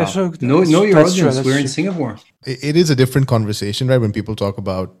talking about? Know your audience. We're in Singapore. It is a different conversation, right? When people talk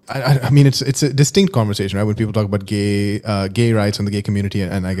about, I mean, it's a distinct conversation, right? When people talk about gay rights in the gay community,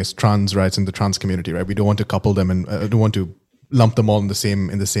 and I guess trans rights in the trans community, right? We don't want to couple them and don't want to lump them all in the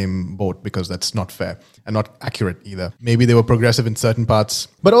same boat, because that's not fair and not accurate either. Maybe they were progressive in certain parts,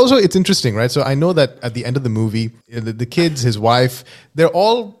 but also it's interesting, right? So I know that at the end of the movie, the kids, his wife, they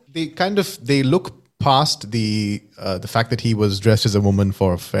look past the fact that he was dressed as a woman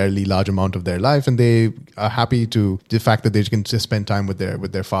for a fairly large amount of their life, and they are happy to the fact that they can just spend time with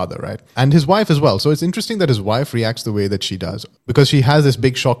their father, right? And his wife as well. So it's interesting that his wife reacts the way that she does, because she has this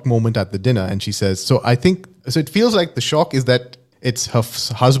big shock moment at the dinner, and she says, so it feels like the shock is that it's her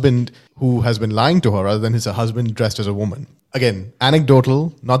husband who has been lying to her rather than her husband dressed as a woman. Again,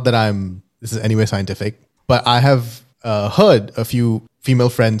 anecdotal, not that this is anyway scientific, but I have heard a few female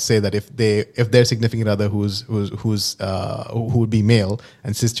friends say that if their significant other who would be male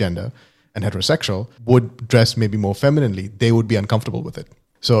and cisgender and heterosexual would dress maybe more femininely, they would be uncomfortable with it.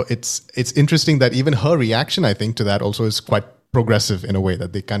 So it's interesting that even her reaction, I think, to that also is quite progressive in a way,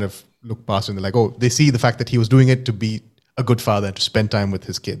 that they kind of look past and they're like, oh, they see the fact that he was doing it to be a good father and to spend time with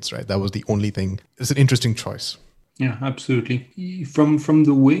his kids, right? That was the only thing. It's an interesting choice. Yeah, absolutely. From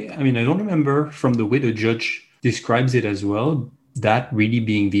the way, I mean, I don't remember from the way the judge describes it as well, that really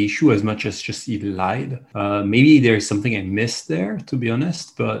being the issue as much as just he lied. Maybe there's something I missed there, to be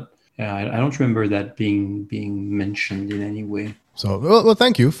honest, but I don't remember that being mentioned in any way. So, well,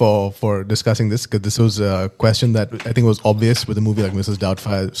 thank you for discussing this, because this was a question that I think was obvious with a movie like Mrs.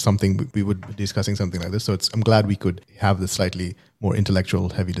 Doubtfire, something we would be discussing something like this. So I'm glad we could have this slightly more intellectual,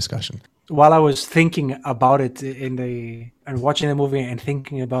 heavy discussion. While I was thinking about it and watching the movie and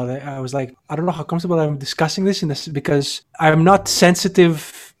thinking about it, I was like, I don't know how comfortable I'm discussing this because I'm not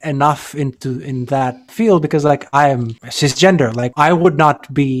sensitive enough in that field, because like I am cisgender. Like I would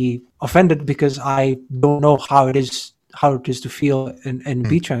not be offended because I don't know how it is to feel and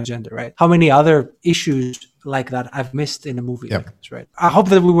be transgender, right? How many other issues like that I've missed in a movie like this, right? I hope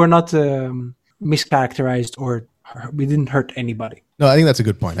that we were not mischaracterized or we didn't hurt anybody. No, I think that's a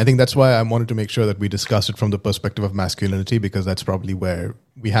good point. I think that's why I wanted to make sure that we discuss it from the perspective of masculinity, because that's probably where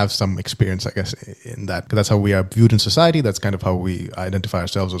we have some experience, I guess, in that. Because that's how we are viewed in society. That's kind of how we identify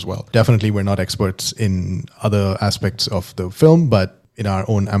ourselves as well. Definitely, we're not experts in other aspects of the film, but in our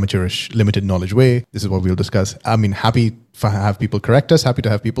own amateurish, limited knowledge way, this is what we'll discuss. I mean, happy to have people correct us, happy to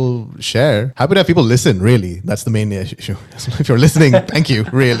have people share, happy to have people listen, really. That's the main issue. If you're listening, thank you,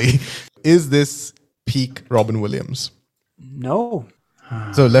 really. Is this peak Robin Williams? No.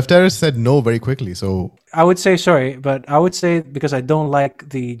 So Lefteris said no very quickly. So I would say, sorry, but I would say, because I don't like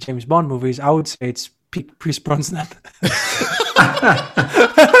the James Bond movies, I would say it's peak Pierce Brosnan.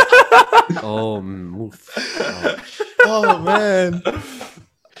 Oh, man.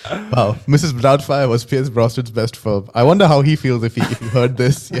 Wow, Mrs. Doubtfire was Pierce Brosnan's best film. I wonder how he feels if he heard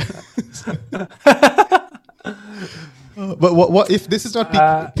this. Yeah. But what if this is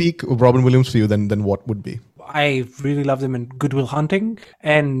not peak Robin Williams for you? Then what would be? I really loved him in Good Will Hunting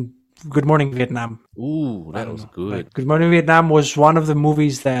and Good Morning Vietnam. Ooh, that was good. Like, Good Morning Vietnam was one of the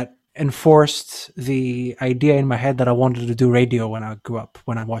movies that enforced the idea in my head that I wanted to do radio when I grew up,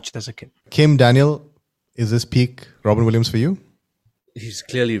 when I watched as a kid. Kim, Daniel, Is this peak Robin Williams for you? He's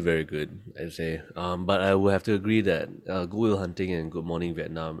clearly very good, I'd say. But I would have to agree that Good Will Hunting and Good Morning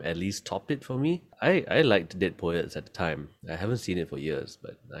Vietnam at least topped it for me. I liked Dead Poets at the time. I haven't seen it for years,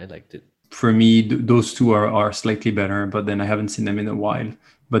 but I liked it. For me, those two are slightly better, but then I haven't seen them in a while.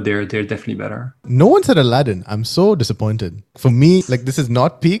 But they're definitely better. No one said Aladdin. I'm so disappointed. For me, like, this is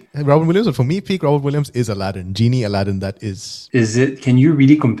not peak Robin Williams, but for me, peak Robin Williams is Aladdin. Genie Aladdin, that is. Is it? Can you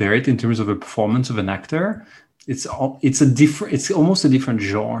really compare it in terms of a performance of an actor? It's almost a different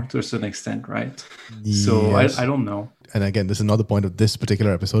genre to a certain extent, right? Yes. So I don't know. And again, this is not the point of this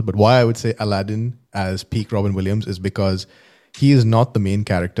particular episode, but why I would say Aladdin as peak Robin Williams is because he is not the main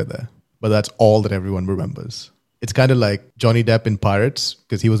character there, but that's all that everyone remembers. It's kind of like Johnny Depp in Pirates,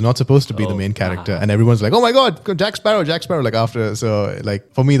 because he was not supposed to be the main character. And everyone's like, oh my God, Jack Sparrow, like after. So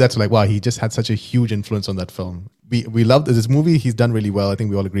like, for me, that's like, wow, he just had such a huge influence on that film. We loved this movie. He's done really well. I think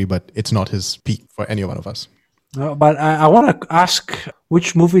we all agree, but it's not his peak for any one of us. But I want to ask,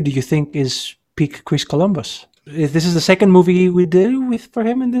 which movie do you think is peak Chris Columbus? This is the second movie we did for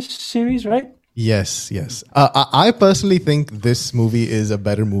him in this series, right? Yes. I personally think this movie is a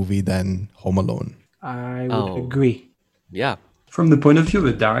better movie than Home Alone. I would agree. Yeah. From the point of view of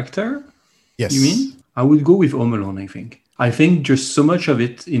a director, yes. You mean? I would go with Home Alone, I think. I think just so much of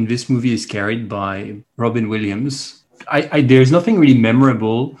it in this movie is carried by Robin Williams. There's nothing really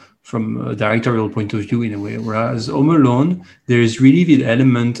memorable from a directorial point of view in a way, whereas Home Alone, there is really the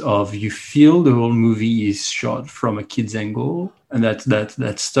element of you feel the whole movie is shot from a kid's angle, and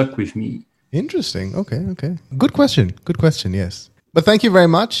that stuck with me. Interesting. Okay. Good question, yes. But thank you very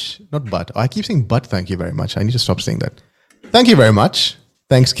much. Not but. I keep saying but thank you very much. I need to stop saying that. Thank you very much.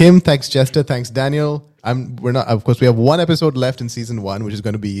 Thanks, Kim. Thanks, Jester. Thanks, Daniel. Of course, we have one episode left in season 1, which is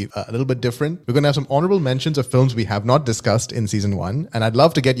going to be a little bit different. We're going to have some honorable mentions of films we have not discussed in season 1. And I'd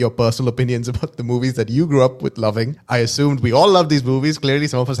love to get your personal opinions about the movies that you grew up with loving. I assumed we all love these movies. Clearly,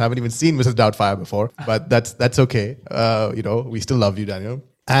 some of us haven't even seen Mrs. Doubtfire before, but that's okay. We still love you, Daniel.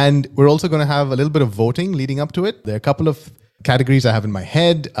 And we're also going to have a little bit of voting leading up to it. There are a couple of categories I have in my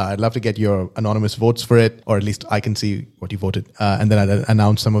head. I'd love to get your anonymous votes for it, or at least I can see what you voted. And then I'll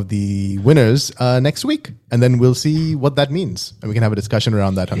announce some of the winners next week. And then we'll see what that means. And we can have a discussion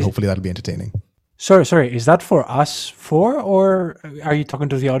around that, and hopefully that'll be entertaining. Sorry. Is that for us four, or are you talking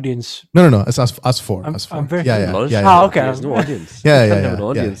to the audience? No. It's us four. I'm very yeah. Oh, okay. There's no audience. Yeah. Have an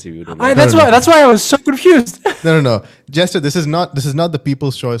audience if you don't know. That's why I was so confused. No. Jester, this is not the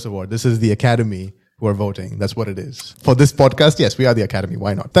People's Choice Award. This is the Academy who are voting. That's what it is. For this podcast, yes, we are the Academy.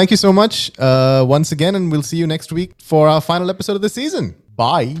 Why not? Thank you so much once again, and we'll see you next week for our final episode of the season.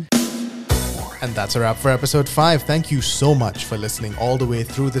 Bye. And that's a wrap for episode 5. Thank you so much for listening all the way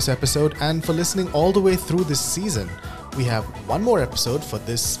through this episode and for listening all the way through this season. We have one more episode for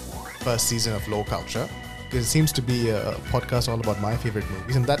this first season of Low Culture, because it seems to be a podcast all about my favorite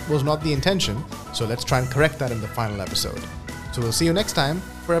movies, and that was not the intention. So let's try and correct that in the final episode. So we'll see you next time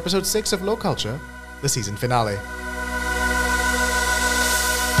for episode 6 of Low Culture, the season finale.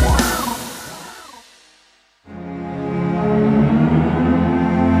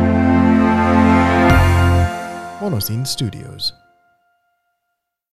 Monoscene Studios.